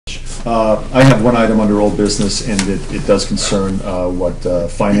I have one item under old business, and it does concern what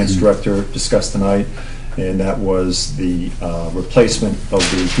Finance Director discussed tonight, and that was the replacement of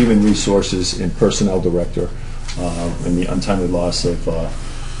the Human Resources and Personnel Director and the untimely loss of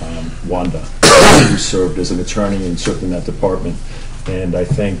Wanda, who served as an attorney and served in that department. And I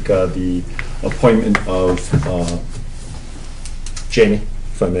think the appointment of Jamie,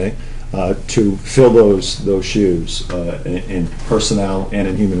 if I may, to fill those shoes in personnel and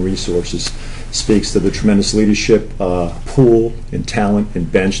in human resources speaks to the tremendous leadership pool and talent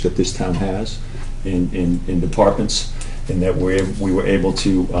and bench that this town has in departments, and that we were able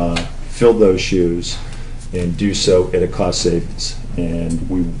to fill those shoes and do so at a cost savings. And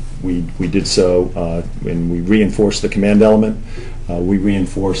we did so, and we reinforced the command element. We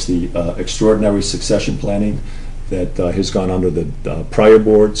reinforced the extraordinary succession planning that has gone under the prior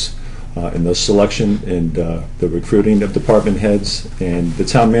boards, and the selection and the recruiting of department heads, and the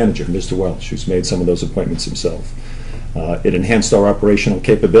town manager, Mr. Welch, who's made some of those appointments himself. It enhanced our operational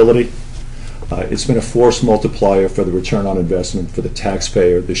capability. It's been a force multiplier for the return on investment for the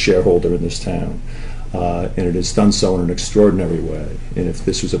taxpayer, the shareholder in this town. And it has done so in an extraordinary way. And if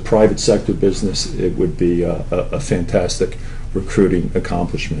this was a private sector business, it would be a fantastic recruiting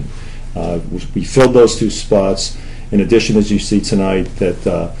accomplishment. We filled those two spots. In addition, as you see tonight,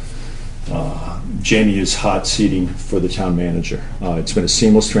 that Jamie is hot seating for the town manager. It's been a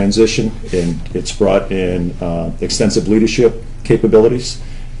seamless transition, and it's brought in extensive leadership capabilities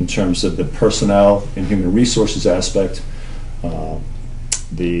in terms of the personnel and human resources aspect.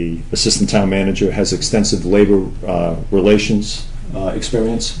 The assistant town manager has extensive labor relations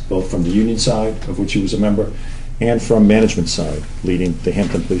experience, both from the union side, of which he was a member, and from management side, leading the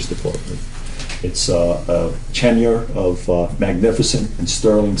Hampton Police Department. It's a tenure of magnificent and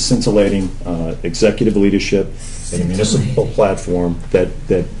sterling, scintillating executive leadership in a municipal platform that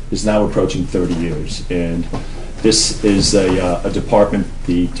is now approaching 30 years. And this is a department,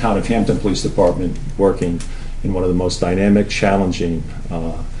 the Town of Hampton Police Department, working in one of the most dynamic, challenging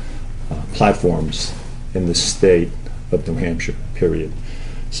platforms in the state of New Hampshire, period.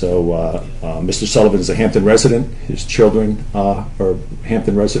 So Mr. Sullivan is a Hampton resident. His children are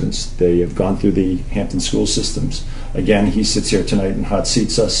Hampton residents. They have gone through the Hampton school systems. Again, he sits here tonight and hot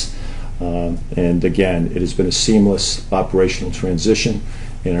seats us. And again, it has been a seamless operational transition.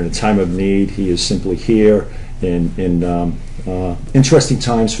 And at a time of need, he is simply here in interesting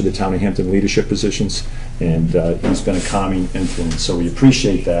times for the town of Hampton leadership positions. And he's been a calming influence. So we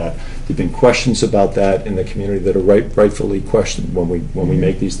appreciate that. There have been questions about that in the community that are rightfully questioned when we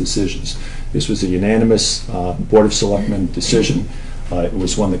make these decisions. This was a unanimous Board of Selectmen decision. It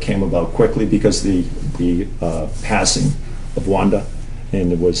was one that came about quickly because the passing of Wanda,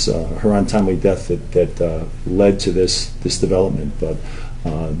 and it was her untimely death that led to this development. But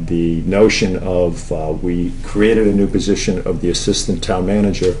the notion of we created a new position of the assistant town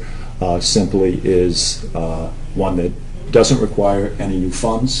manager simply is one that doesn't require any new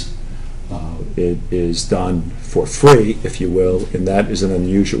funds. It is done for free, if you will, and that is an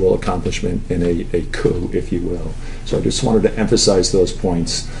unusual accomplishment and a coup, if you will. So I just wanted to emphasize those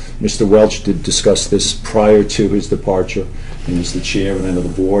points. Mr. Welch did discuss this prior to his departure, and as the chair and then of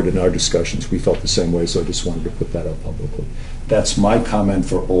the board in our discussions, we felt the same way, so I just wanted to put that out publicly. That's my comment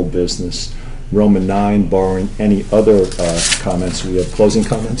for old business. Roman 9, barring any other comments. We have closing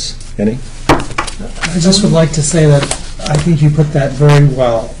comments. Any? I just would like to say that I think you put that very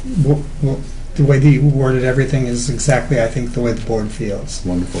well. The way that you worded everything is exactly, I think, the way the board feels.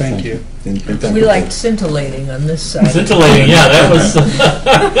 Wonderful. Thank you. And thank We you. liked scintillating on this side. Scintillating, yeah, that was. There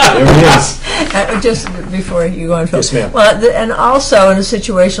it is. Just before you go on, Phil. Yes, ma'am. Well, and also in a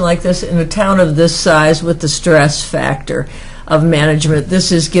situation like this, in a town of this size, with the stress factor of management,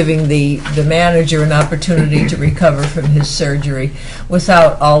 this is giving the manager an opportunity to recover from his surgery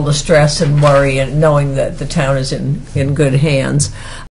without all the stress and worry, and knowing that the town is in good hands.